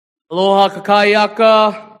Aloha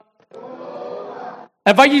kakayaka. I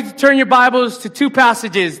invite you to turn your Bibles to two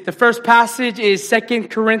passages. The first passage is 2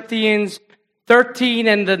 Corinthians 13,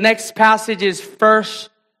 and the next passage is 1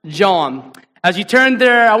 John. As you turn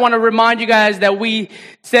there, I want to remind you guys that we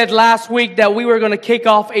said last week that we were going to kick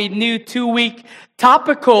off a new 2-week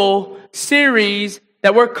topical series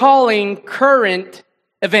that we're calling Current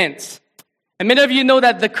Events. And many of you know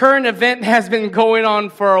that the current event has been going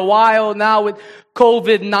on for a while now with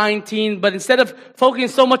COVID-19. But instead of focusing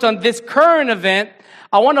so much on this current event,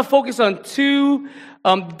 I want to focus on two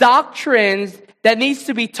doctrines that needs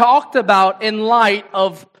to be talked about in light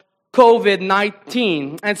of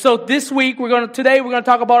COVID-19. And so this week, today we're going to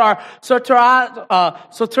talk about our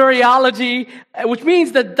soteriology, which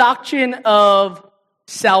means the doctrine of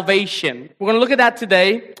salvation. We're going to look at that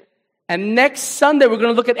today. And next Sunday, we're going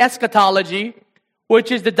to look at eschatology,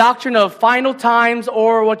 which is the doctrine of final times,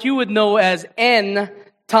 or what you would know as end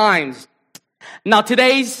times. Now,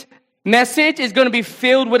 today's message is going to be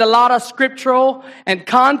filled with a lot of scriptural and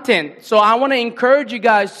content. So I want to encourage you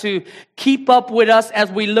guys to keep up with us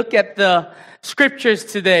as we look at the scriptures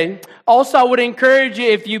today. Also, I would encourage you,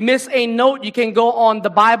 if you miss a note, you can go on the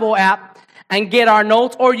Bible app and get our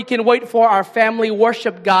notes, or you can wait for our family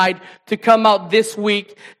worship guide to come out this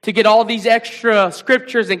week to get all these extra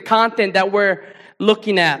scriptures and content that we're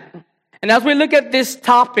looking at. And as we look at this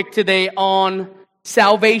topic today on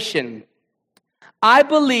salvation, I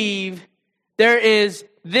believe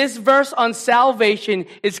this verse on salvation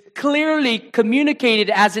is clearly communicated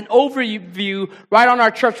as an overview right on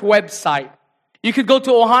our church website. You could go to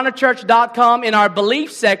ohanachurch.com in our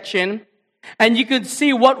belief section, and you could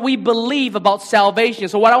see what we believe about salvation.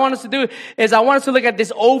 So what I want us to do is I want us to look at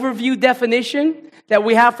this overview definition that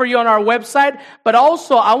we have for you on our website. But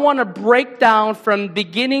also I want to break down from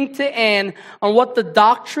beginning to end on what the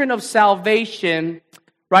doctrine of salvation,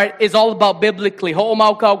 right, is all about biblically.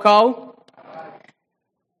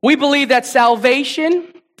 We believe that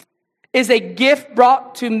salvation is a gift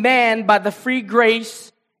brought to man by the free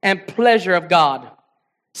grace and pleasure of God.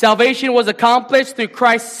 Salvation was accomplished through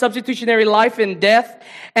Christ's substitutionary life and death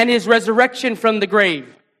and his resurrection from the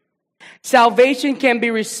grave. Salvation can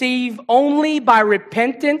be received only by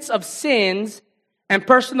repentance of sins and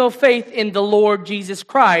personal faith in the Lord Jesus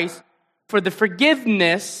Christ for the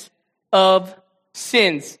forgiveness of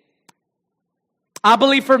sins. I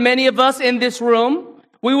believe for many of us in this room,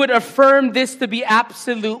 we would affirm this to be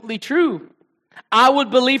absolutely true. I would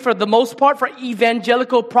believe for the most part, for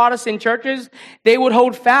evangelical Protestant churches, they would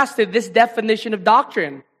hold fast to this definition of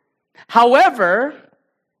doctrine. However,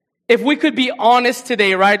 if we could be honest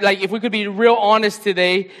today, right? Like if we could be real honest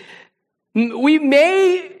today, we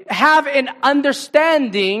may have an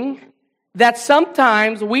understanding that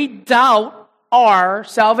sometimes we doubt our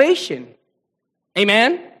salvation.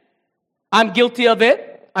 Amen? I'm guilty of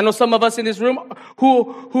it. I know some of us in this room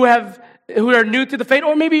who are new to the faith,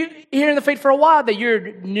 or maybe here in the faith for a while, that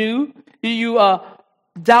you're new, you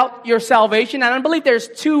doubt your salvation. And I believe there's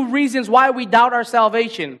two reasons why we doubt our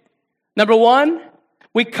salvation. Number one,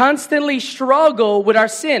 we constantly struggle with our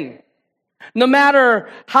sin. No matter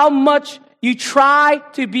how much you try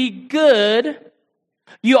to be good,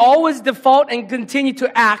 you always default and continue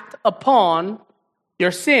to act upon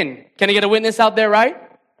your sin. Can I get a witness out there, right?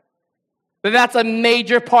 But that's a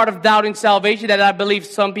major part of doubting salvation that I believe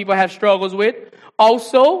some people have struggles with.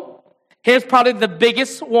 Also, here's probably the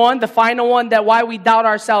biggest one, the final one, that why we doubt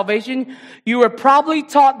our salvation. You were probably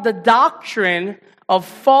taught the doctrine of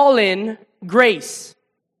fallen grace.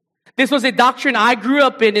 This was a doctrine I grew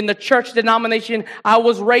up in the church denomination I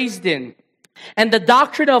was raised in. And the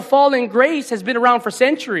doctrine of fallen grace has been around for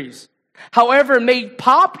centuries. However, made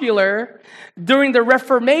popular during the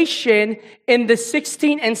Reformation in the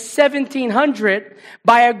 16 and 1700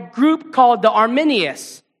 by a group called the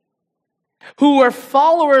Arminians, who were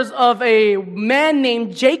followers of a man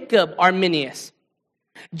named Jacob Arminius.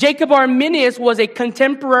 Jacob Arminius was a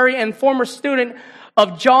contemporary and former student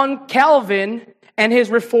of John Calvin and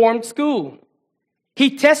his Reformed school.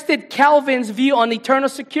 He tested Calvin's view on eternal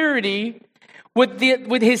security with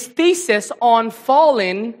his thesis on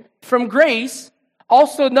fallen from grace,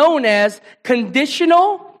 also known as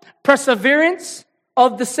conditional perseverance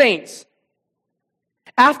of the saints.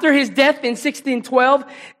 After his death in 1612,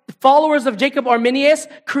 followers of Jacob Arminius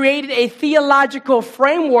created a theological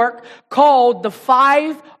framework called the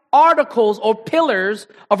 5 Articles or Pillars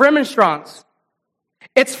of Remonstrance.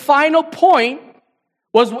 Its final point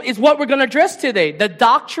is what we're going to address today, the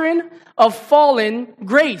doctrine of fallen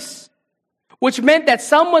grace, which meant that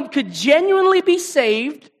someone could genuinely be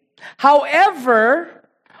saved. However,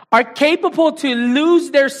 are capable to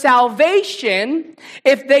lose their salvation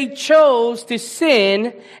if they chose to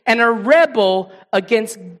sin and are rebel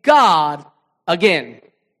against God again.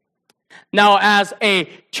 Now, as a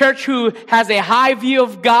church who has a high view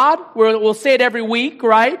of God, we'll say it every week,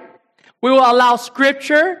 right? We will allow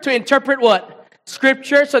Scripture to interpret what?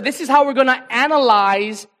 Scripture. So this is how we're going to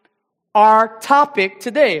analyze our topic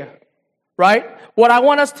today, right? What I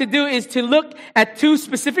want us to do is to look at two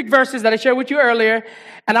specific verses that I shared with you earlier,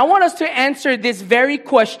 and I want us to answer this very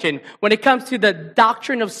question when it comes to the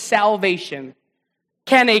doctrine of salvation.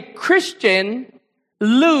 Can a Christian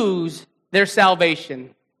lose their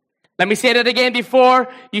salvation? Let me say that again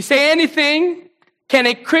before you say anything. Can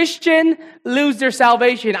a Christian lose their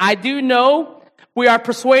salvation? I do know we are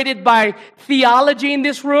persuaded by theology in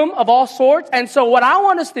this room of all sorts. And so what I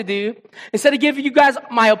want us to do, instead of giving you guys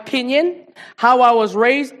my opinion, how I was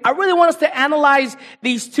raised, I really want us to analyze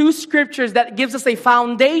these two scriptures that gives us a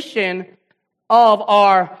foundation of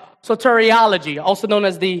our soteriology, also known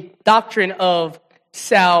as the doctrine of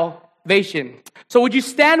salvation. So would you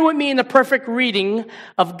stand with me in the perfect reading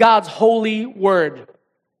of God's holy word?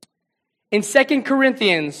 In 2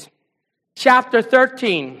 Corinthians chapter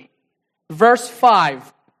 13, verse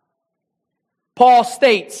 5, Paul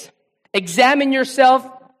states, examine yourself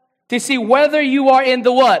to see whether you are in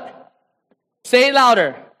the what? Say it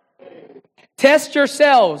louder. Test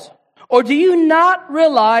yourselves. Or do you not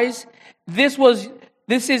realize this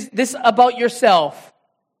about yourself,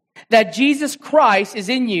 that Jesus Christ is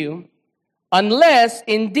in you, unless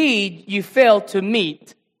indeed you fail to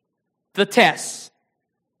meet the test?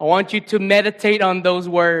 I want you to meditate on those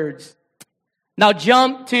words. Now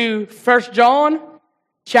jump to 1 John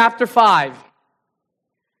chapter 5.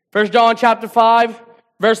 1 John chapter 5,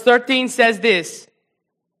 verse 13 says this.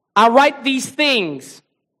 I write these things,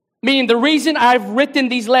 meaning the reason I've written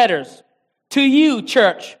these letters to you,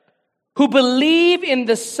 church, who believe in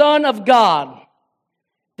the Son of God,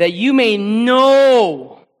 that you may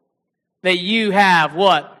know that you have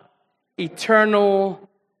what? Eternal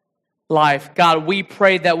life. God, we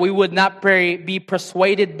pray that we would not be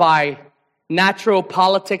persuaded by natural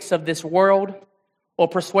politics of this world, or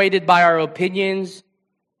persuaded by our opinions,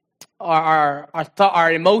 our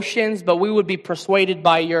emotions, but we would be persuaded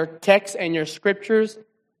by your text and your scriptures.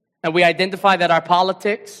 And we identify that our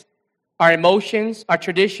politics, our emotions, our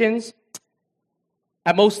traditions,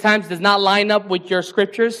 at most times does not line up with your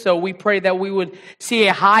scriptures. So we pray that we would see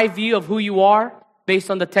a high view of who you are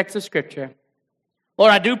based on the text of scripture.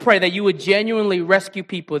 Lord, I do pray that you would genuinely rescue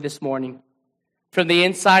people this morning from the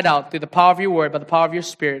inside out through the power of your word, by the power of your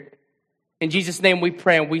spirit. In Jesus' name we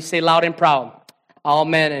pray, and we say loud and proud,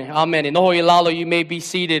 amen and amen. In Noho Ilalo, you may be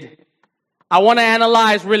seated. I want to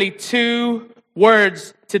analyze really two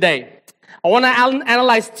words today. I want to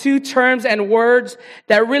analyze two terms and words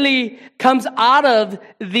that really comes out of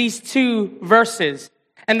these two verses.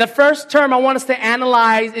 And the first term I want us to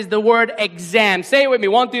analyze is the word exam. Say it with me.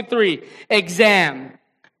 1, 2, 3. Exam.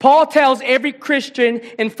 Paul tells every Christian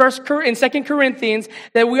in 2 Corinthians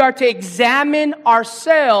that we are to examine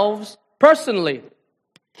ourselves personally.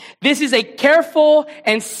 This is a careful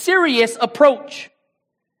and serious approach.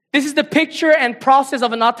 This is the picture and process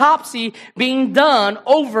of an autopsy being done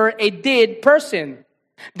over a dead person.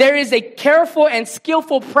 There is a careful and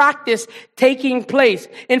skillful practice taking place.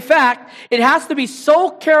 In fact, it has to be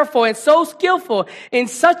so careful and so skillful in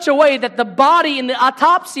such a way that the body in the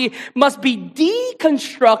autopsy must be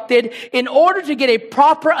deconstructed in order to get a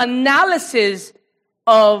proper analysis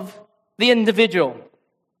of the individual.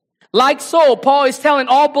 Like so, Paul is telling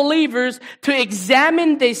all believers to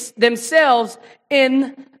examine themselves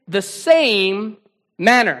in the same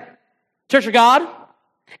manner. Church of God,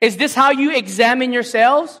 is this how you examine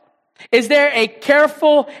yourselves? Is there a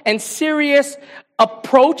careful and serious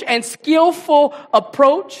approach and skillful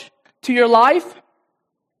approach to your life?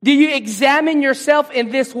 Do you examine yourself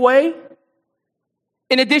in this way?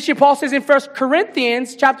 In addition, Paul says in 1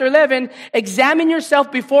 Corinthians chapter 11, examine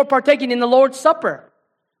yourself before partaking in the Lord's Supper.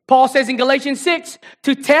 Paul says in Galatians 6,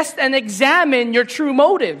 to test and examine your true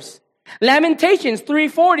motives. Lamentations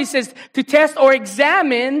 3:40 says to test or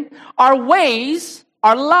examine our ways,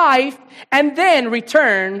 our life, and then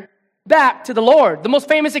return back to the Lord. The most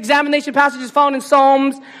famous examination passage is found in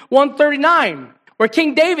Psalms 139, where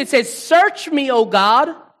King David says, search me, O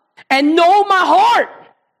God, and know my heart,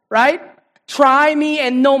 right? Try me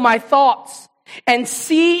and know my thoughts, and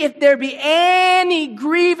see if there be any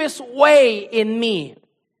grievous way in me,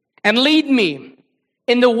 and lead me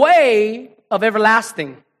in the way of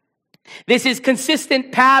everlasting. This is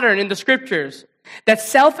consistent pattern in the scriptures that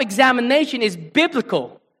self-examination is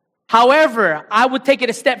biblical. However, I would take it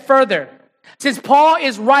a step further. Since Paul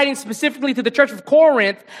is writing specifically to the church of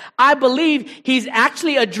Corinth, I believe he's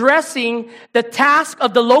actually addressing the task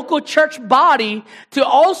of the local church body to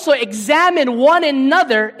also examine one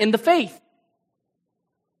another in the faith.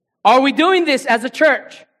 Are we doing this as a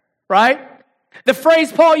church? Right? The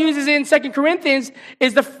phrase Paul uses in 2 Corinthians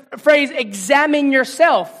is the phrase, examine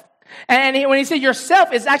yourself. And when he says yourself,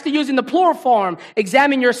 it's actually using the plural form,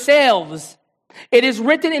 examine yourselves. It is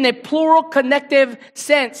written in a plural connective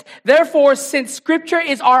sense. Therefore, since Scripture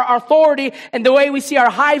is our authority and the way we see our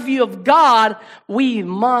high view of God, we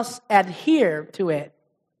must adhere to it.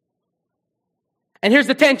 And here's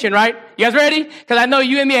the tension, right? You guys ready? Because I know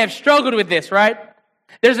you and me have struggled with this, right?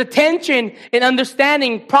 There's a tension in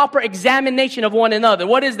understanding proper examination of one another.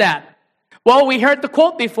 What is that? Well, we heard the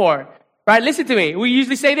quote before, right? Listen to me. We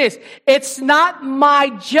usually say this. It's not my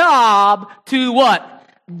job to what?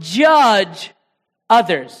 Judge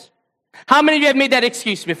others. How many of you have made that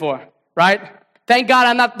excuse before, right? Thank God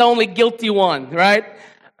I'm not the only guilty one, right?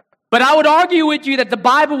 But I would argue with you that the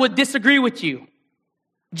Bible would disagree with you.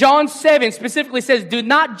 John 7 specifically says, do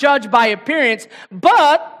not judge by appearance,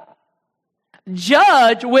 but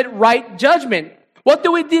judge with right judgment. What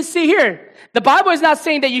do we see here? The Bible is not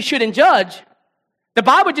saying that you shouldn't judge. The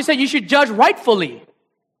Bible just said you should judge rightfully.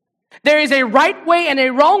 There is a right way and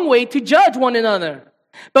a wrong way to judge one another.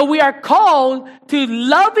 But we are called to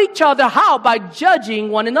love each other. How? By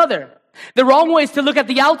judging one another. The wrong way is to look at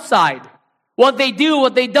the outside. What they do,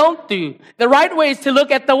 what they don't do. The right way is to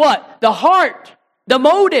look at the what? The heart, the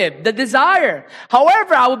motive, the desire.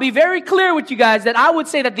 However, I will be very clear with you guys that I would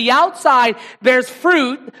say that the outside bears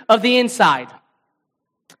fruit of the inside.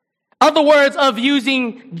 Other words of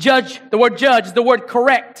using judge, the word judge is the word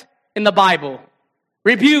correct in the Bible.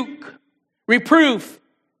 Rebuke, reproof,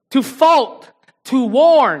 to fault, to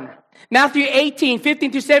warn. Matthew 18,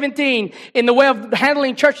 15 to 17, in the way of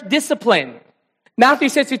handling church discipline. Matthew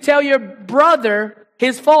says to tell your brother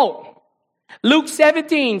his fault. Luke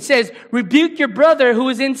 17 says, rebuke your brother who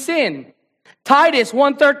is in sin. Titus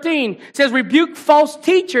 1:13 says, rebuke false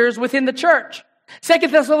teachers within the church. 2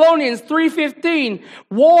 Thessalonians 3:15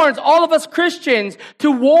 warns all of us Christians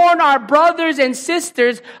to warn our brothers and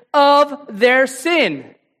sisters of their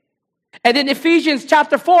sin. And in Ephesians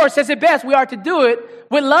chapter 4 says it best, we are to do it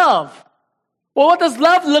with love. Well, what does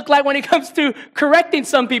love look like when it comes to correcting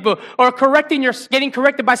some people or getting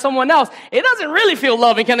corrected by someone else? It doesn't really feel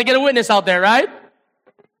loving. Can I get a witness out there, right?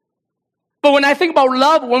 But when I think about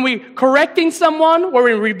love, when we're correcting someone, when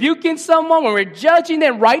we're rebuking someone, when we're judging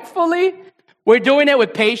them rightfully, we're doing it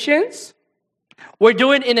with patience. We're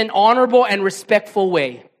doing it in an honorable and respectful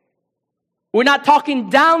way. We're not talking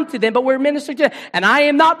down to them, but we're ministering to them. And I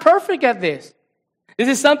am not perfect at this. This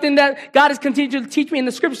is something that God has continued to teach me in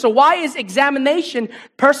the Scripture. So why is examination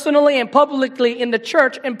personally and publicly in the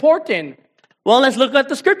church important? Well, let's look at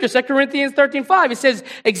the Scripture. 2 Corinthians 13:5. It says,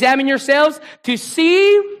 examine yourselves to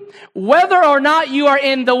see whether or not you are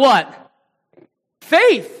in the what?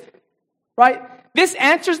 Faith. Right? This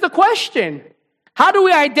answers the question. How do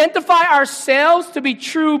we identify ourselves to be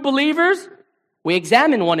true believers? We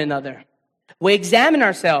examine one another. We examine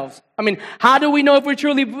ourselves. I mean, how do we know if we're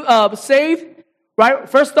truly saved? Right?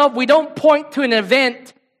 First off, we don't point to an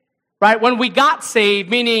event, right? When we got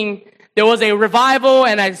saved, meaning there was a revival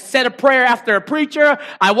and I said a prayer after a preacher.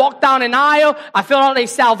 I walked down an aisle. I filled out a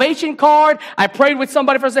salvation card. I prayed with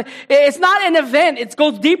somebody for a second. It's not an event. It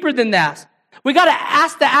goes deeper than that. We got to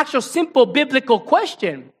ask the actual simple biblical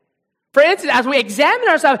question. For instance, as we examine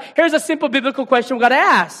ourselves, here's a simple biblical question we got to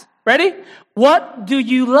ask. Ready? What do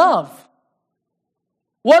you love?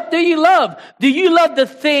 What do you love? Do you love the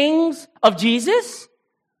things of Jesus?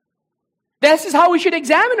 This is how we should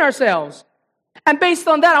examine ourselves. And based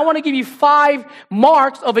on that, I want to give you 5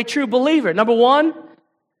 marks of a true believer. Number 1,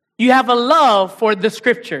 you have a love for the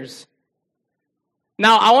Scriptures.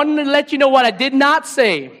 Now, I want to let you know what I did not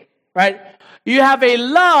say, right? You have a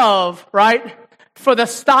love, right, for the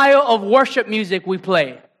style of worship music we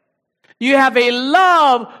play. You have a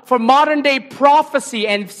love for modern day prophecy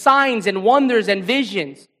and signs and wonders and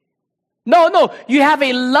visions. No, you have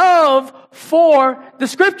a love for the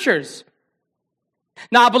Scriptures.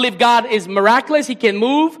 Now, I believe God is miraculous. He can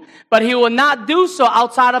move, but He will not do so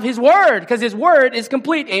outside of His Word because His Word is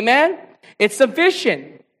complete. Amen? It's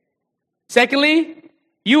sufficient. Secondly,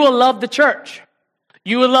 you will love the church.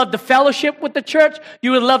 You will love the fellowship with the church.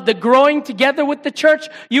 You will love the growing together with the church.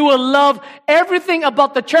 You will love everything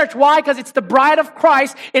about the church. Why? Because it's the bride of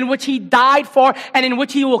Christ in which He died for and in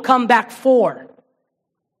which He will come back for.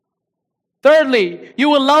 Thirdly, you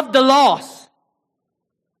will love the lost.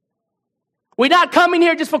 We're not coming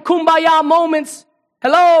here just for kumbaya moments.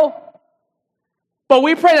 Hello? But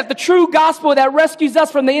we pray that the true gospel that rescues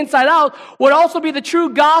us from the inside out would also be the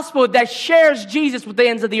true gospel that shares Jesus with the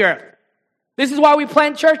ends of the earth. This is why we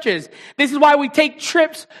plant churches. This is why we take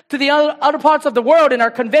trips to the other parts of the world, in our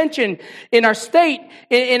convention, in our state,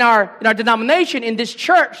 in our denomination, in this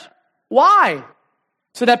church. Why?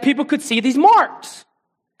 So that people could see these marks.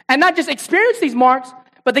 And not just experience these marks,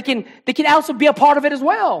 but they can also be a part of it as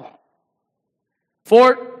well.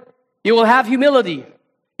 For you will have humility.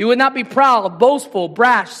 You will not be proud, boastful,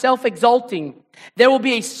 brash, self-exalting. There will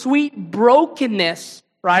be a sweet brokenness,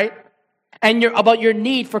 right? And about your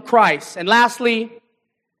need for Christ. And lastly,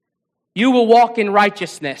 you will walk in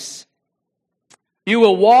righteousness. You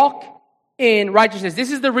will walk in righteousness.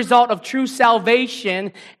 This is the result of true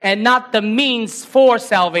salvation and not the means for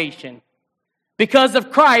salvation. Because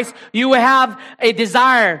of Christ, you will have a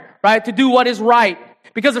desire, right, to do what is right.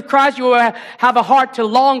 Because of Christ, you will have a heart to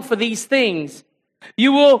long for these things.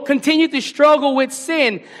 You will continue to struggle with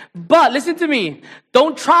sin. But listen to me.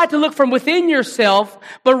 Don't try to look from within yourself,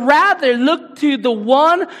 but rather look to the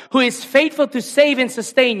one who is faithful to save and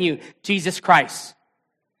sustain you, Jesus Christ.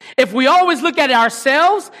 If we always look at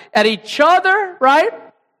ourselves, at each other, right,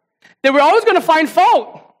 then we're always going to find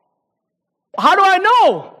fault. How do I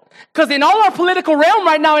know? Because in all our political realm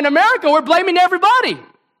right now in America, we're blaming everybody.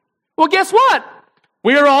 Well, guess what?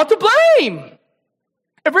 We're all to blame.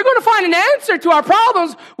 If we're going to find an answer to our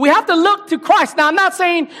problems, we have to look to Christ. Now, I'm not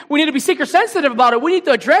saying we need to be seeker sensitive about it. We need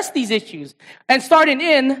to address these issues. And starting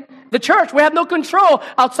in the church, we have no control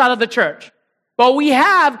outside of the church. But we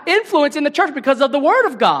have influence in the church because of the Word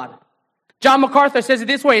of God. John MacArthur says it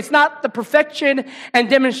this way: it's not the perfection and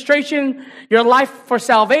demonstration your life for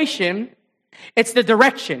salvation, it's the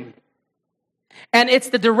direction. And it's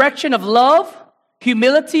the direction of love,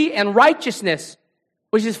 humility, and righteousness,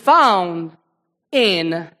 which is found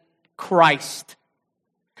in Christ.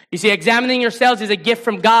 You see, examining yourselves is a gift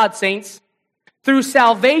from God, saints, through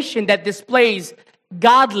salvation that displays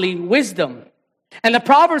godly wisdom. And the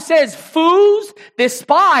proverb says, fools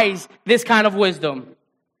despise this kind of wisdom.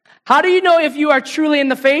 How do you know if you are truly in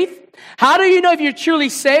the faith? How do you know if you're truly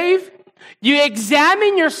saved? You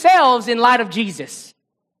examine yourselves in light of Jesus.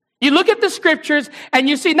 You look at the scriptures and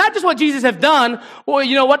you see not just what Jesus has done, or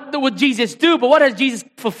what would Jesus do, but what has Jesus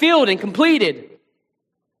fulfilled and completed.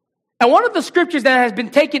 And one of the scriptures that has been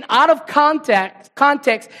taken out of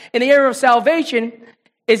context in the area of salvation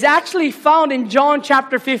is actually found in John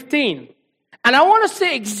chapter 15. And I want us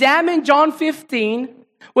to examine John 15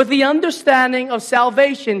 with the understanding of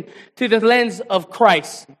salvation through the lens of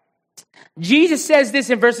Christ. Jesus says this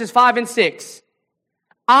in verses 5 and 6.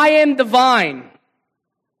 I am the vine.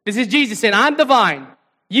 This is Jesus saying, I'm the vine.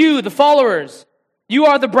 You, the followers, you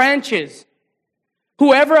are the branches.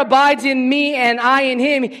 Whoever abides in me and I in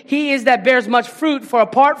him, he is that bears much fruit. For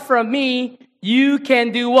apart from me, you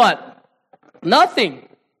can do what? Nothing.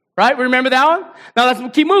 Right? Remember that one? Now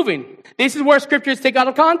let's keep moving. This is where scriptures take out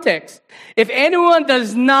of context. If anyone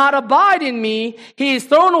does not abide in me, he is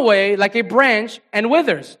thrown away like a branch and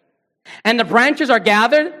withers. And the branches are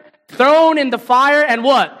gathered, thrown in the fire, and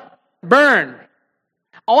what? Burn.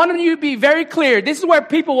 I want you to be very clear. This is where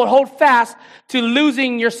people will hold fast to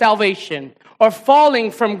losing your salvation or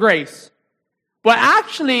falling from grace. But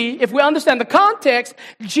actually, if we understand the context,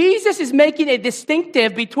 Jesus is making a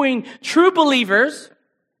distinctive between true believers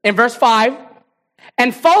in verse 5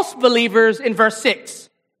 and false believers in verse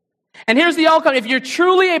 6. And here's the outcome. If you're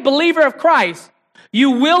truly a believer of Christ,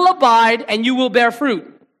 you will abide and you will bear fruit.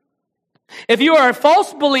 If you are a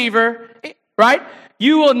false believer, right,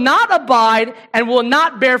 you will not abide and will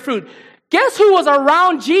not bear fruit. Guess who was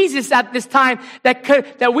around Jesus at this time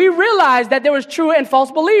that we realized that there was true and false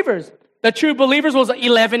believers? The true believers was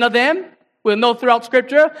 11 of them. We'll know throughout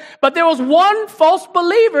Scripture. But there was one false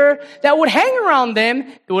believer that would hang around them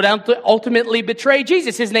who would ultimately betray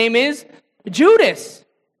Jesus. His name is Judas.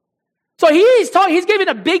 So he's giving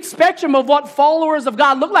a big spectrum of what followers of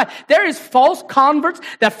God look like. There is false converts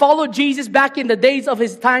that followed Jesus back in the days of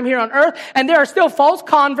his time here on earth. And there are still false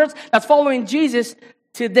converts that's following Jesus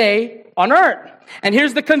today on earth. And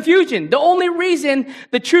here's the confusion. The only reason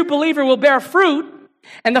the true believer will bear fruit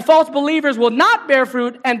and the false believers will not bear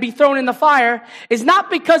fruit and be thrown in the fire is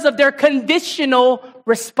not because of their conditional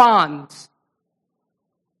response.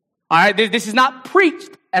 All right, this is not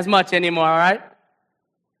preached as much anymore, all right?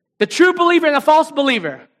 The true believer and the false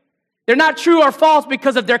believer, they're not true or false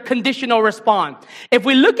because of their conditional response. If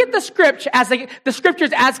we look at the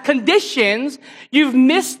scriptures as conditions, you've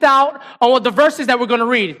missed out on what the verses that we're going to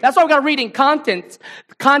read. That's why we're going to read in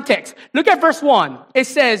context. Look at verse 1. It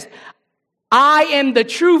says, I am the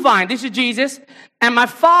true vine. This is Jesus. And my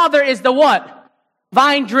Father is the what?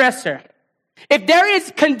 Vine dresser. If there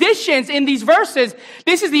is conditions in these verses,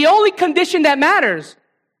 this is the only condition that matters.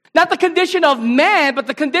 Not the condition of man, but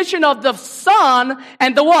the condition of the Son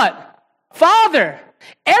and the what? Father.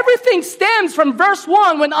 Everything stems from verse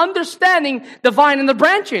 1 when understanding the vine and the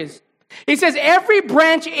branches. He says, every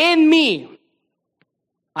branch in me.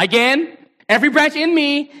 Again, every branch in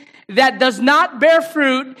me that does not bear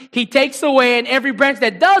fruit, he takes away. And every branch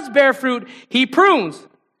that does bear fruit, he prunes.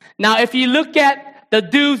 Now, if you look at the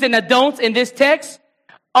do's and the don'ts in this text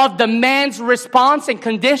of the man's response and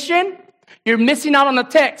condition, you're missing out on the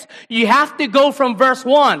text. You have to go from verse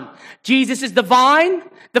 1. Jesus is the vine.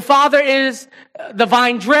 The Father is the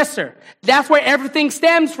vine dresser. That's where everything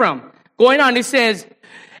stems from. Going on, it says,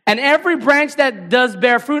 and every branch that does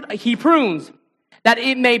bear fruit, he prunes, that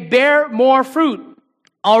it may bear more fruit.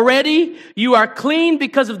 Already you are clean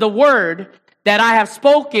because of the word that I have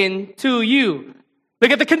spoken to you.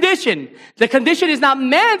 Look at the condition. The condition is not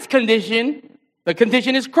man's condition. The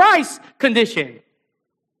condition is Christ's condition.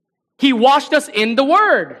 He washed us in the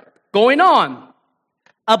word. Going on.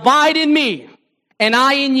 Abide in me, and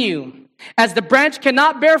I in you. As the branch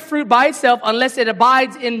cannot bear fruit by itself unless it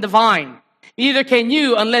abides in the vine. Neither can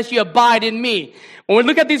you unless you abide in me. When we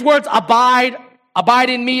look at these words, abide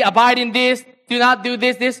in me, abide in this, do not do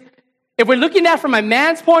this. If we're looking at it from a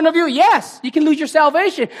man's point of view, yes, you can lose your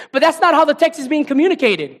salvation. But that's not how the text is being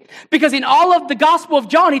communicated. Because in all of the Gospel of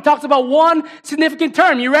John, he talks about one significant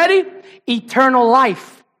term. You ready? Eternal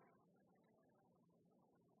life.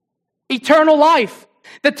 Eternal life.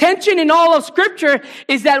 The tension in all of Scripture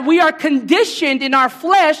is that we are conditioned in our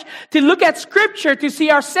flesh to look at Scripture to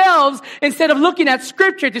see ourselves instead of looking at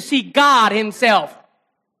Scripture to see God Himself.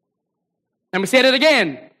 Let me say that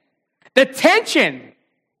again. The tension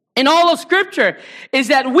in all of Scripture is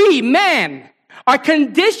that we, man, are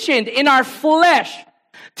conditioned in our flesh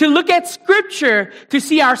to look at Scripture to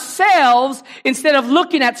see ourselves instead of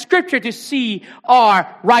looking at Scripture to see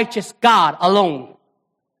our righteous God alone.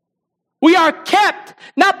 We are kept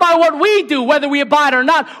not by what we do, whether we abide or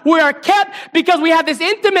not. We are kept because we have this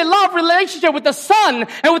intimate love relationship with the Son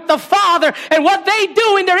and with the Father. And what they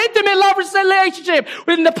do in their intimate love relationship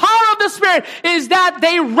within the power of the Spirit is that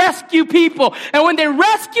they rescue people. And when they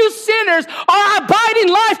rescue sinners, our abiding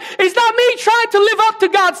life is not me trying to live up to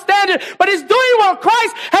God's standard, but it's doing what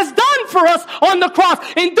Christ has done for us on the cross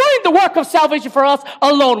in doing the work of salvation for us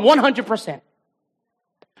alone, 100%.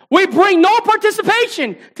 We bring no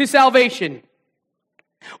participation to salvation.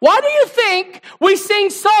 Why do you think we sing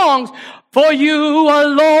songs, for you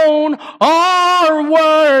alone are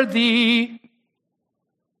worthy?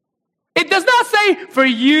 It does not say, for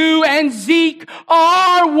you and Zeke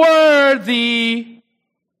are worthy.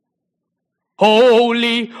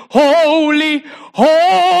 Holy, holy,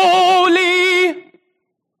 holy.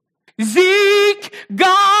 Zeke,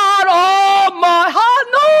 God Almighty.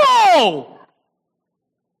 No!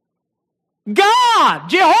 God,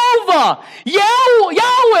 Jehovah,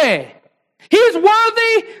 Yahweh. He is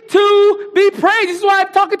worthy to be praised. This is why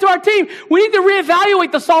I'm talking to our team. We need to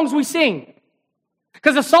reevaluate the songs we sing.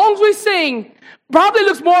 Because the songs we sing probably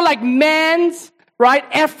looks more like man's, right,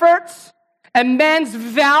 efforts and man's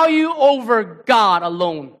value over God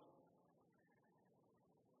alone.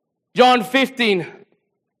 John 15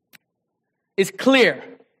 is clear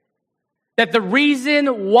that the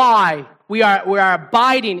reason why we are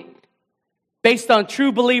abiding based on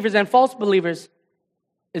true believers and false believers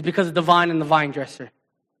is because of the vine and the vine dresser.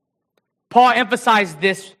 Paul emphasized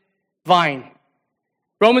this vine.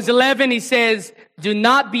 Romans 11, he says, do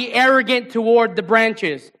not be arrogant toward the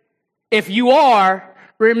branches. If you are,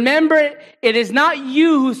 remember it is not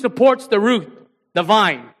you who supports the root, the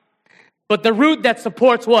vine, but the root that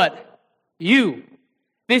supports what? You.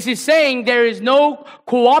 This is saying there is no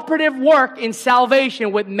cooperative work in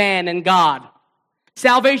salvation with man and God.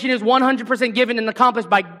 Salvation is 100% given and accomplished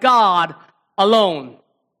by God alone.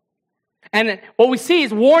 And what we see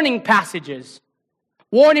is warning passages.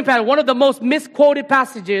 Warning passage. One of the most misquoted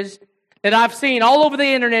passages that I've seen all over the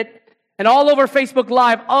internet and all over Facebook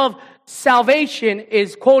Live of salvation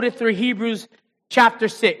is quoted through Hebrews chapter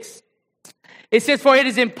 6. It says, for it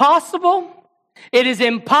is impossible. It is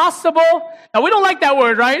impossible. Now we don't like that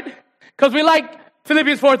word, right? Because we like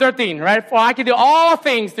Philippians 4:13, right? For I can do all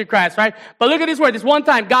things through Christ, right? But look at this word. This one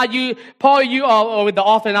time, God, the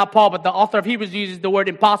author, not Paul, but the author of Hebrews uses the word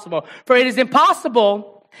impossible. For it is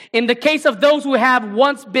impossible in the case of those who have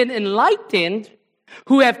once been enlightened,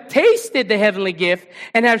 who have tasted the heavenly gift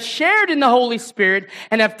and have shared in the Holy Spirit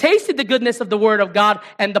and have tasted the goodness of the word of God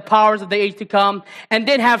and the powers of the age to come, and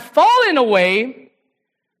then have fallen away,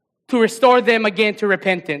 to restore them again to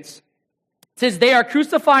repentance. says they are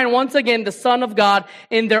crucifying once again the Son of God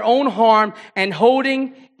in their own harm and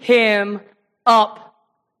holding him up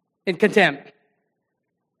in contempt.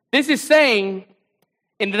 This is saying,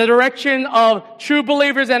 in the direction of true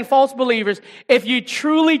believers and false believers, if you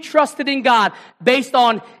truly trusted in God based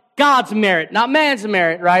on God's merit, not man's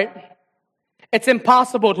merit, right? It's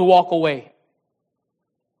impossible to walk away.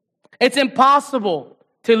 It's impossible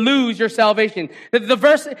to lose your salvation. The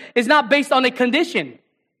verse is not based on a condition.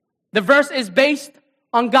 The verse is based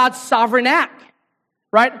on God's sovereign act,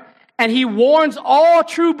 right? And he warns all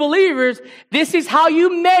true believers, this is how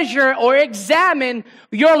you measure or examine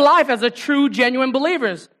your life as a true, genuine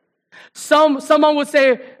believers. Someone would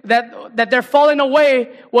say that they're falling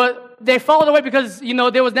away. Well, they're falling away because,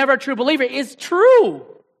 there was never a true believer. It's true.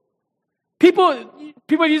 People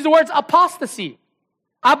use the words apostasy.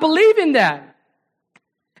 I believe in that.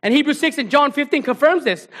 And Hebrews 6 and John 15 confirms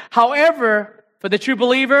this. However, for the true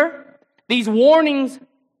believer, these warnings,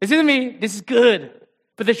 listen to me, this is good.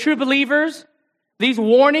 For the true believers, these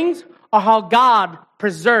warnings are how God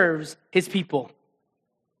preserves his people.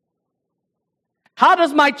 How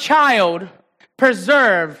does my child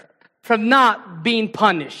preserve from not being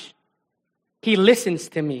punished? He listens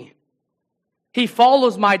to me. He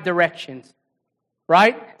follows my directions.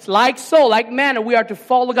 Right? It's like manna, we are to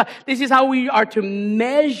follow God. This is how we are to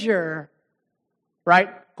measure, right,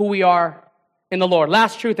 who we are in the Lord.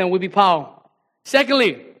 Last truth, and we'll be powerful.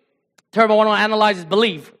 Secondly, term I want to analyze is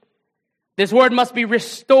believe. This word must be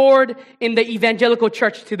restored in the evangelical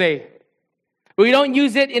church today. We don't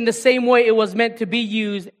use it in the same way it was meant to be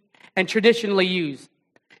used and traditionally used.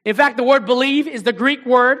 In fact, the word believe is the Greek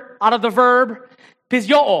word out of the verb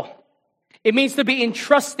pisio. It means to be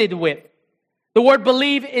entrusted with. The word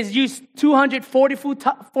believe is used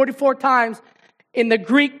 244 times in the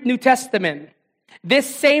Greek New Testament.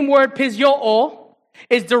 This same word pisio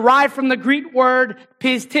is derived from the Greek word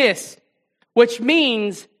pistis, which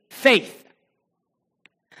means faith.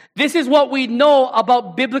 This is what we know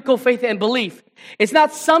about biblical faith and belief. It's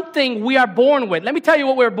not something we are born with. Let me tell you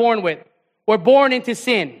what we're born with. We're born into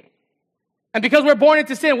sin. And because we're born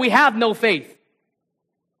into sin, we have no faith.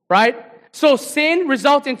 Right? So sin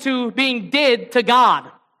results into being dead to God.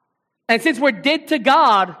 And since we're dead to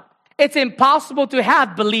God, it's impossible to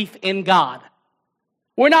have belief in God.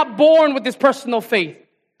 We're not born with this personal faith.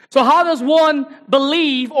 So how does one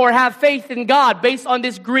believe or have faith in God based on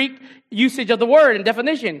this Greek usage of the word and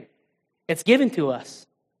definition? It's given to us.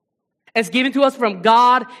 It's given to us from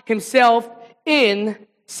God himself in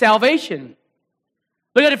salvation.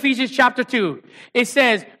 Look at Ephesians chapter 2. It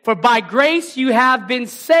says, for by grace you have been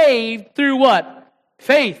saved through what?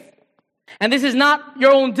 Faith. And this is not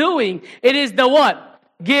your own doing. It is the what?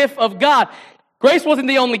 Gift of God. Grace wasn't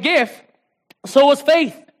the only gift. So was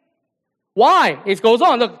faith. Why? It goes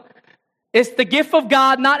on. Look, it's the gift of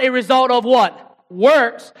God, not a result of what?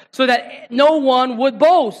 Works, so that no one would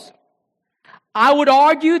boast. I would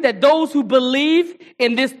argue that those who believe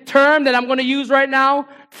in this term that I'm going to use right now,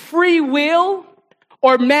 free will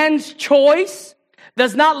or man's choice,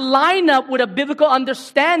 does not line up with a biblical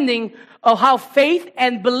understanding of how faith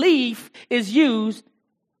and belief is used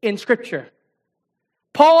in Scripture.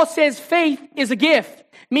 Paul says faith is a gift,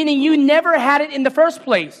 meaning you never had it in the first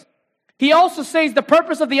place. He also says the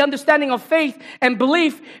purpose of the understanding of faith and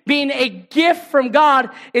belief being a gift from God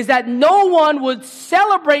is that no one would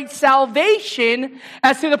celebrate salvation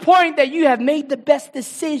as to the point that you have made the best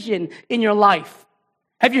decision in your life.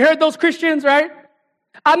 Have you heard those Christians, right?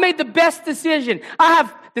 I made the best decision. I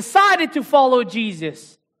have decided to follow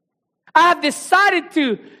Jesus. I have decided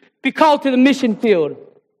to be called to the mission field.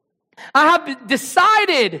 I have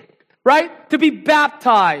decided, right, to be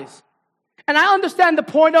baptized. And I understand the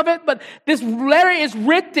point of it, but this letter is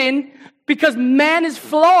written because man is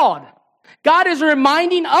flawed. God is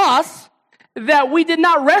reminding us that we did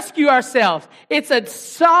not rescue ourselves. It's a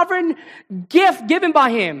sovereign gift given by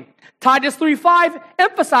him. Titus 3:5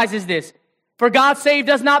 emphasizes this. For God saved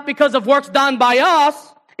us not because of works done by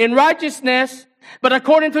us in righteousness, but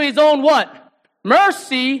according to his own what?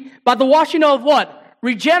 Mercy, by the washing of what?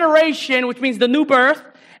 Regeneration, which means the new birth,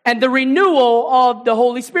 and the renewal of the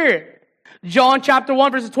Holy Spirit. John chapter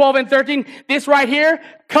 1 verses 12 and 13, this right here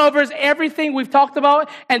covers everything we've talked about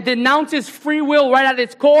and denounces free will right at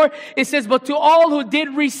its core. It says, but to all who did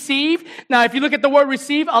receive. Now, if you look at the word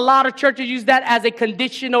receive, a lot of churches use that as a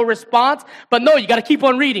conditional response. But no, you got to keep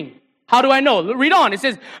on reading. How do I know? Read on. It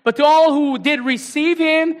says, but to all who did receive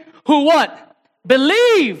him, who what?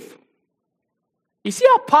 Believe. You see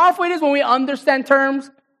how powerful it is when we understand terms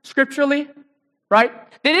scripturally? right?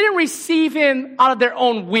 They didn't receive him out of their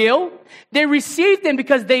own will. They received him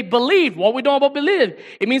because they believed. What we know about believe?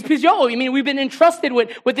 It means pisio. I mean, we've been entrusted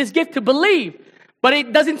with this gift to believe. But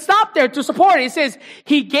it doesn't stop there to support it. It says,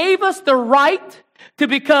 he gave us the right to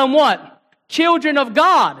become what? Children of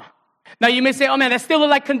God. Now you may say, oh man, that's still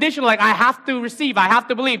like conditional. Like I have to receive, I have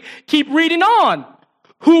to believe. Keep reading on.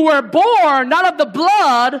 Who were born not of the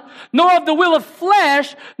blood, nor of the will of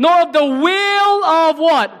flesh, nor of the will of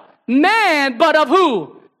what? Man, but of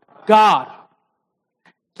who? God.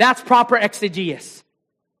 That's proper exegesis.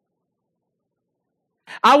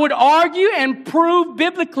 I would argue and prove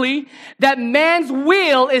biblically that man's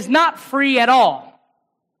will is not free at all.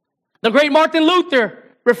 The great Martin Luther,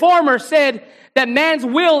 reformer, said that man's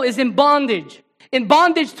will is in bondage. In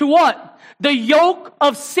bondage to what? The yoke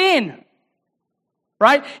of sin.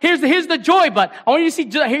 Right? Here's the joy, but I want you to see,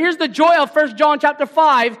 here's the joy of 1 John chapter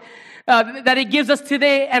 5 that it gives us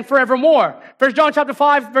today and forevermore. 1 John chapter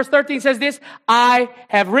 5 verse 13 says this, I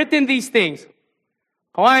have written these things.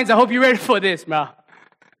 Hawaiians, I hope you're ready for this, man.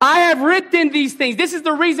 I have written these things. This is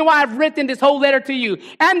the reason why I've written this whole letter to you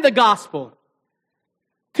and the gospel.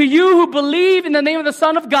 To you who believe in the name of the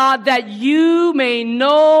Son of God, that you may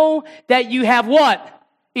know that you have what?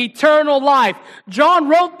 Eternal life. John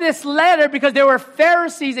wrote this letter because there were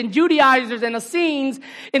Pharisees and Judaizers and Essenes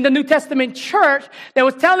in the New Testament church that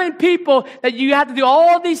was telling people that you have to do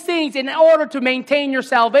all these things in order to maintain your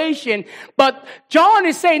salvation. But John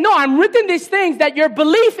is saying, no, I'm written these things that your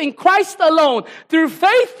belief in Christ alone, through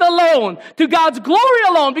faith alone, to God's glory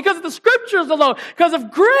alone, because of the scriptures alone, because of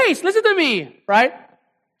grace, listen to me, right?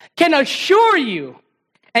 Can assure you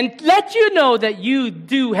and let you know that you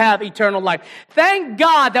do have eternal life. Thank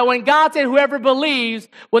God that when God said whoever believes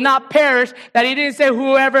will not perish, that he didn't say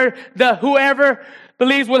whoever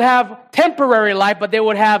believes will have temporary life, but they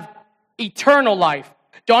would have eternal life.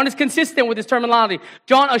 John is consistent with this terminology.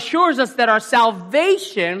 John assures us that our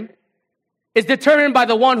salvation is determined by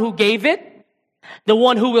the one who gave it, the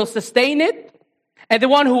one who will sustain it, and the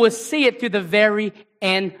one who will see it to the very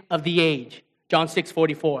end of the age. John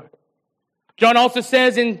 6:44. John also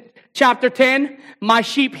says in chapter 10, my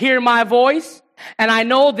sheep hear my voice, and I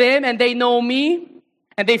know them, and they know me,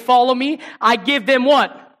 and they follow me. I give them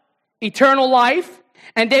what? Eternal life,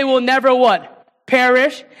 and they will never what?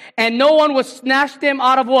 Perish, and no one will snatch them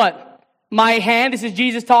out of what? My hand. This is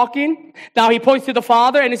Jesus talking. Now he points to the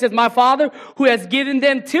Father, and he says, my Father who has given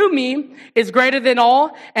them to me is greater than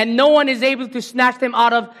all, and no one is able to snatch them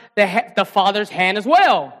out of the Father's hand as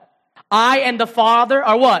well. I and the Father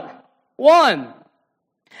are what? One.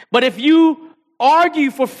 But if you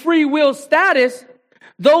argue for free will status,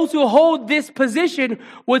 those who hold this position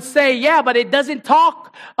would say, yeah, but it doesn't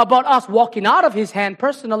talk about us walking out of his hand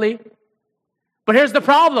personally. But here's the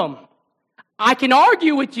problem. I can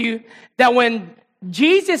argue with you that when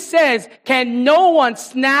Jesus says, can no one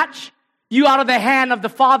snatch you out of the hand of the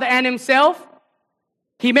Father and himself,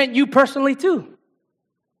 he meant you personally too.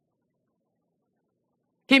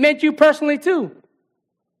 He meant you personally too.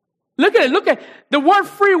 Look at it. The word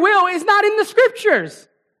free will is not in the scriptures.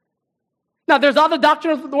 Now, there's other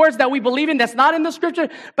doctrinal words that we believe in that's not in the scripture,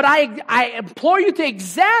 but I implore you to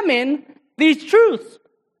examine these truths.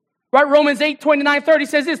 Right? Romans 8:29-30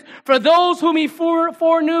 says this, for those whom he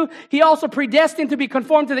foreknew, he also predestined to be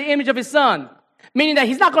conformed to the image of his Son. Meaning that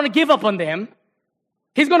he's not going to give up on them.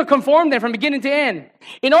 He's going to conform them from beginning to end.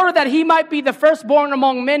 In order that he might be the firstborn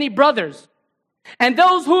among many brothers. And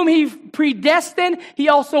those whom he predestined, he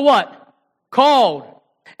also what? Called.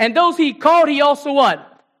 And those he called, he also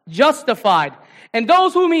what? Justified. And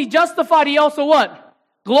those whom he justified, he also what?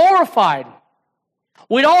 Glorified.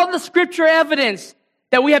 With all the scripture evidence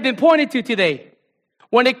that we have been pointed to today,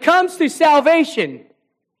 when it comes to salvation,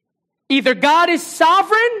 either God is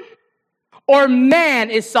sovereign or man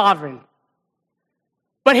is sovereign.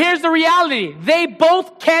 But here's the reality. They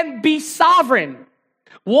both can't be sovereign.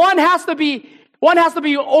 One has to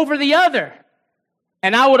be over the other.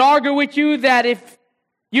 And I would argue with you that if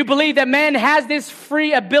you believe that man has this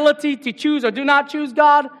free ability to choose or do not choose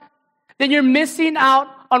God, then you're missing out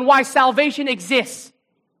on why salvation exists.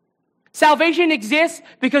 Salvation exists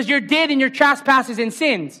because you're dead in your trespasses and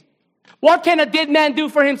sins. What can a dead man do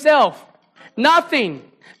for himself? Nothing.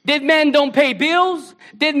 Dead men don't pay bills.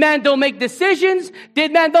 Dead men don't make decisions.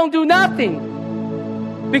 Dead men don't do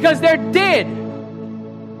nothing because they're dead.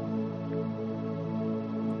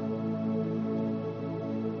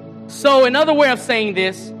 So another way of saying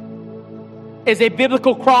this is a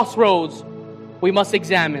biblical crossroads we must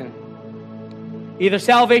examine. Either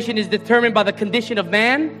salvation is determined by the condition of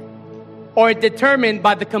man or it's determined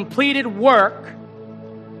by the completed work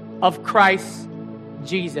of Christ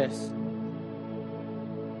Jesus.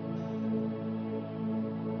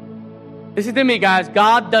 Listen to me, guys.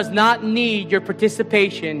 God does not need your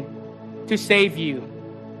participation to save you.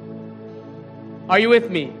 Are you with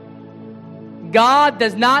me? God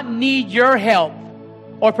does not need your help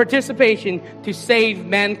or participation to save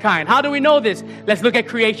mankind. How do we know this? Let's look at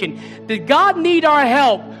creation. Did God need our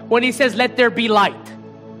help when He says, let there be light?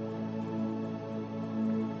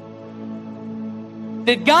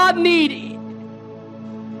 Did God need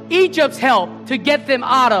Egypt's help to get them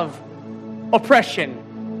out of oppression?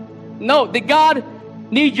 No. Did God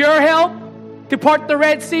need your help to part the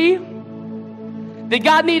Red Sea? Did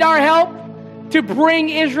God need our help to bring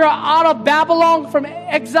Israel out of Babylon from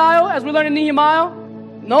exile, as we learn in Nehemiah?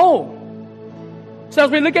 No. So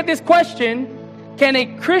as we look at this question, can a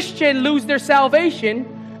Christian lose their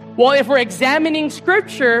salvation? Well, if we're examining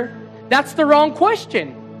Scripture, that's the wrong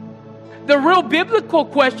question. The real biblical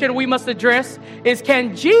question we must address is,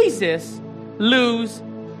 can Jesus lose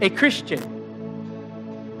a Christian?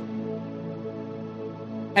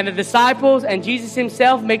 And the disciples and Jesus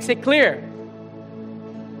Himself makes it clear.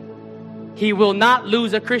 He will not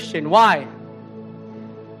lose a Christian. Why?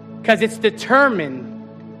 Because it's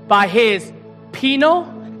determined by His penal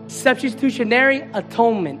substitutionary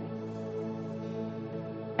atonement.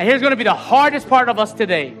 And here's going to be the hardest part of us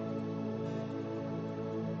today.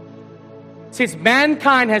 Since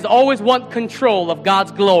mankind has always wanted control of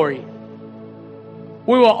God's glory,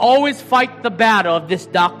 we will always fight the battle of this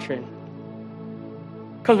doctrine.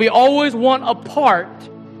 Because we always want a part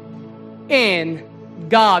in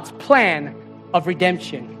God's plan of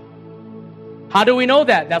redemption. How do we know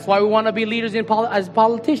that? That's why we want to be leaders as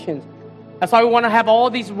politicians. That's why we want to have all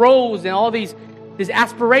these roles and all these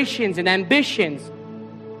aspirations and ambitions.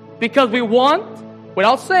 Because we want,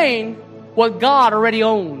 without saying, what God already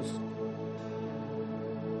owns.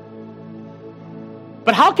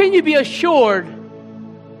 But how can you be assured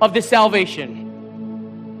of this salvation?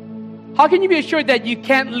 How can you be assured that you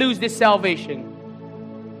can't lose this salvation?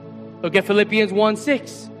 Look at Philippians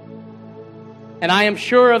 1:6. And I am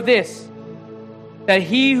sure of this, that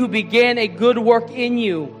He who began a good work in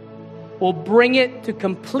you will bring it to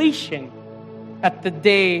completion at the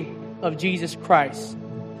day of Jesus Christ.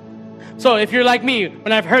 So if you're like me,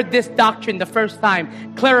 when I've heard this doctrine the first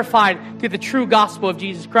time, clarified to the true gospel of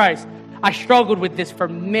Jesus Christ, I struggled with this for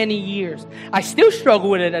many years. I still struggle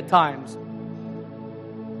with it at times.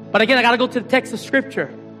 But again, I got to go to the text of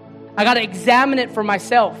Scripture. I got to examine it for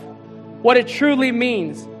myself, what it truly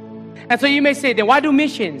means. And so you may say, then why do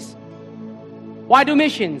missions? Why do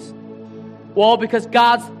missions? Well, because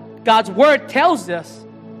God's Word tells us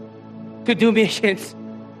to do missions.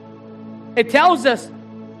 It tells us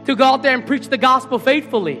to go out there and preach the gospel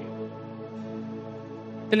faithfully.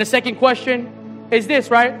 Then the second question is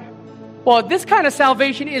this, right? Well, this kind of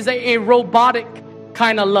salvation is a robotic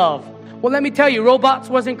kind of love. Well, let me tell you, robots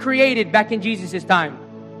wasn't created back in Jesus' time.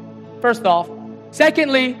 First off.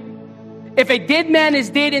 Secondly, if a dead man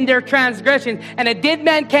is dead in their transgression, and a dead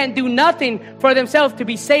man can't do nothing for themselves to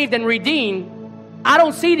be saved and redeemed, I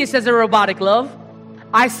don't see this as a robotic love.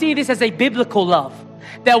 I see this as a biblical love.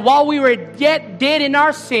 That while we were yet dead in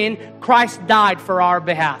our sin, Christ died for our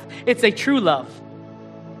behalf. It's a true love.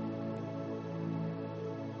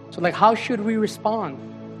 So how should we respond?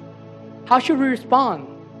 How should we respond?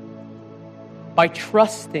 By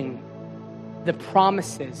trusting the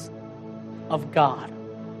promises of God.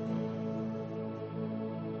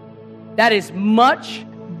 That is much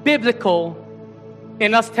biblical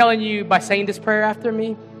in us telling you by saying this prayer after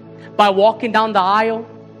me, by walking down the aisle,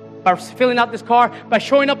 by filling out this card, by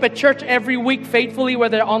showing up at church every week faithfully,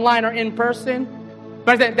 whether online or in person.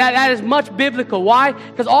 But that is much biblical. Why?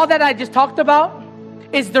 Because all that I just talked about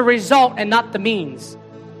is the result and not the means.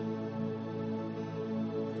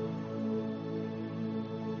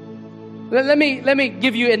 Let me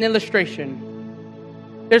give you an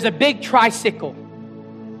illustration. There's a big tricycle,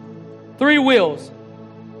 3 wheels,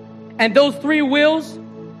 and those 3 wheels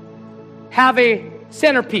have a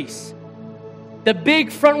centerpiece. The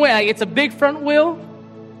big front wheel, it's a big front wheel,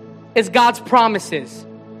 is God's promises.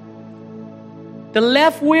 The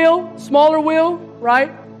left wheel, smaller wheel,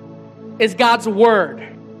 right, is God's word,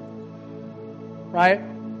 right?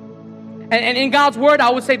 And in God's word,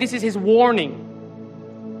 I would say this is His warning.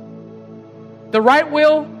 The right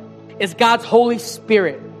wheel is God's Holy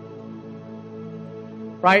Spirit,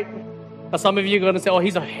 right? Now some of you are going to say, oh,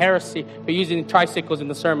 he's a heresy for using tricycles in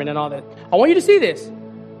the sermon and all that. I want you to see this,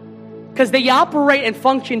 because they operate and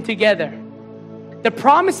function together. The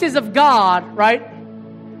promises of God, right,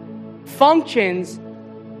 functions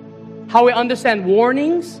how we understand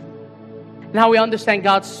warnings and how we understand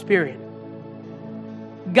God's Spirit.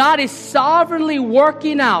 God is sovereignly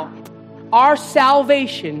working out our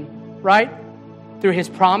salvation right? Through His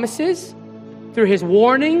promises, through His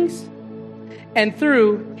warnings, and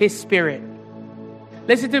through His Spirit.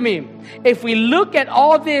 Listen to me. If we look at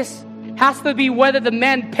all this, has to be whether the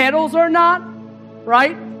man pedals or not,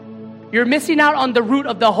 right? You're missing out on the root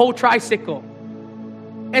of the whole tricycle.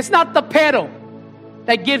 It's not the pedal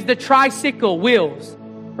that gives the tricycle wheels,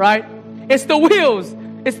 right? It's the wheels.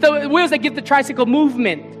 It's the wheels that give the tricycle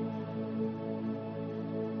movement.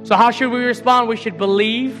 So how should we respond? We should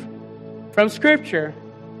believe from Scripture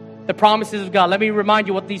the promises of God. Let me remind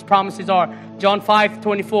you what these promises are. John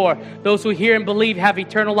 5:24. Those who hear and believe have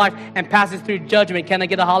eternal life and passes through judgment. Can I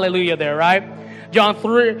get a hallelujah there, right? John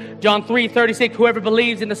 3:36. Whoever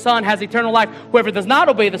believes in the Son has eternal life. Whoever does not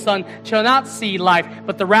obey the Son shall not see life,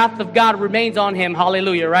 but the wrath of God remains on him.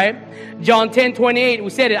 Hallelujah, right? John 10:28. We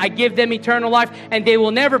said it. I give them eternal life and they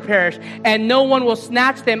will never perish, and no one will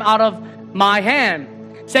snatch them out of my hand.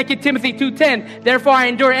 2 Timothy 2:10. Therefore I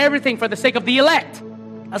endure everything for the sake of the elect.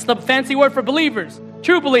 That's the fancy word for believers,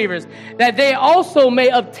 true believers, that they also may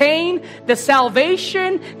obtain the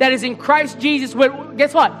salvation that is in Christ Jesus with,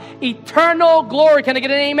 guess what? Eternal glory. Can I get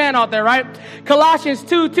an amen out there, right? Colossians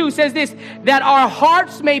 2:2 says this, that our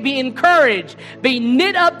hearts may be encouraged, be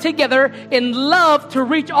knit up together in love to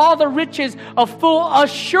reach all the riches of full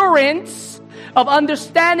assurance of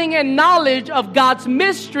understanding and knowledge of God's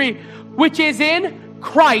mystery, which is in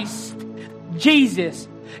Christ Jesus.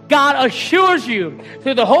 God assures you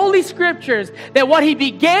through the Holy Scriptures that what He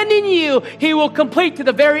began in you, He will complete to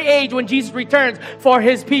the very age when Jesus returns for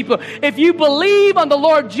His people. If you believe on the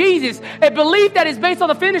Lord Jesus, a belief that is based on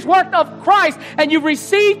the finished work of Christ, and you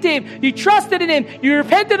received Him, you trusted in Him, you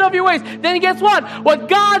repented of your ways, then guess what? What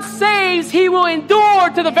God saves, He will endure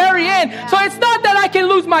to the very end. So it's not that I can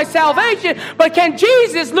lose my salvation, but can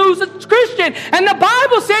Jesus lose a Christian? And the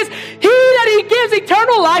Bible says, He that He gives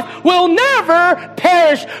eternal life will never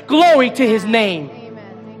perish. Glory to His name. Amen.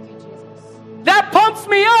 Thank you, Jesus. That pumps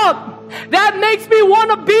me up. That makes me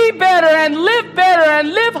want to be better and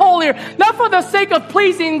live holier. Not for the sake of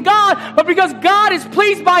pleasing God, but because God is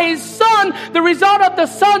pleased by His Son. The result of the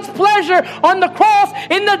Son's pleasure on the cross,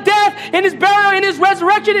 in the death, in His burial, in His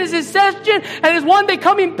resurrection, in His ascension, and His one day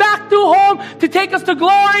coming back to home to take us to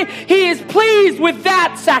glory. He is pleased with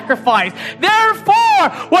that sacrifice.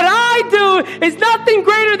 Therefore, what I do is nothing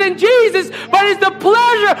greater than Jesus, but is the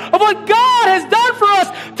pleasure of what God has done for us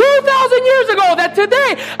 2,000 years ago, that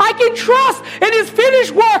today I can trust in His finished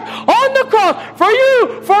work on the cross for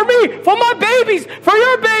you, for me, for my babies, for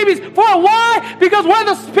your babies. For why? Because where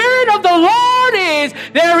the Spirit of the Lord is,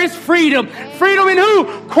 there is freedom. Freedom in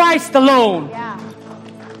who? Christ alone. Yeah.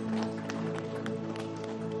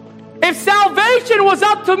 If salvation was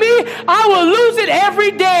up to me, I will lose it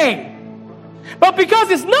every day. But because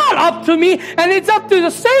it's not up to me, and it's up to the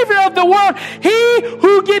Savior of the world, He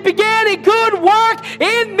who began a good work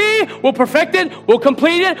in me will perfect it, will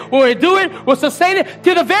complete it, will do it, will sustain it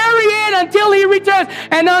to the very end until He returns.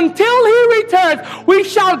 And until He returns, we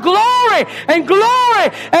shall glory and glory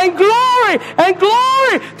and glory and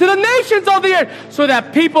glory to the nations of the earth, so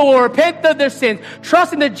that people will repent of their sins,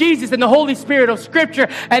 trust in the Jesus and the Holy Spirit of Scripture,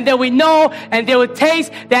 and that we know and they will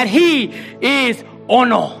taste that He is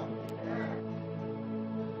Ono.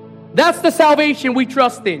 That's the salvation we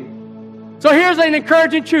trust in. So here's an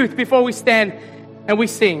encouraging truth before we stand and we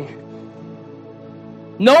sing.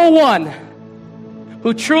 No one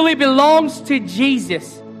who truly belongs to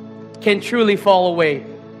Jesus can truly fall away.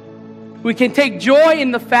 We can take joy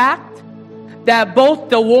in the fact that both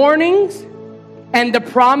the warnings and the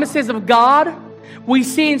promises of God we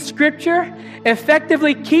see in Scripture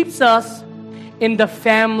effectively keeps us in the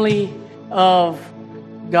family of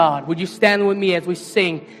God. Would you stand with me as we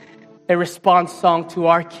sing a response song to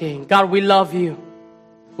our King? God, we love You.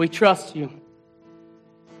 We trust You.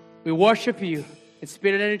 We worship You in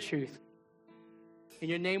spirit and in truth. In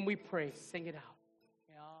Your name we pray. Sing it out.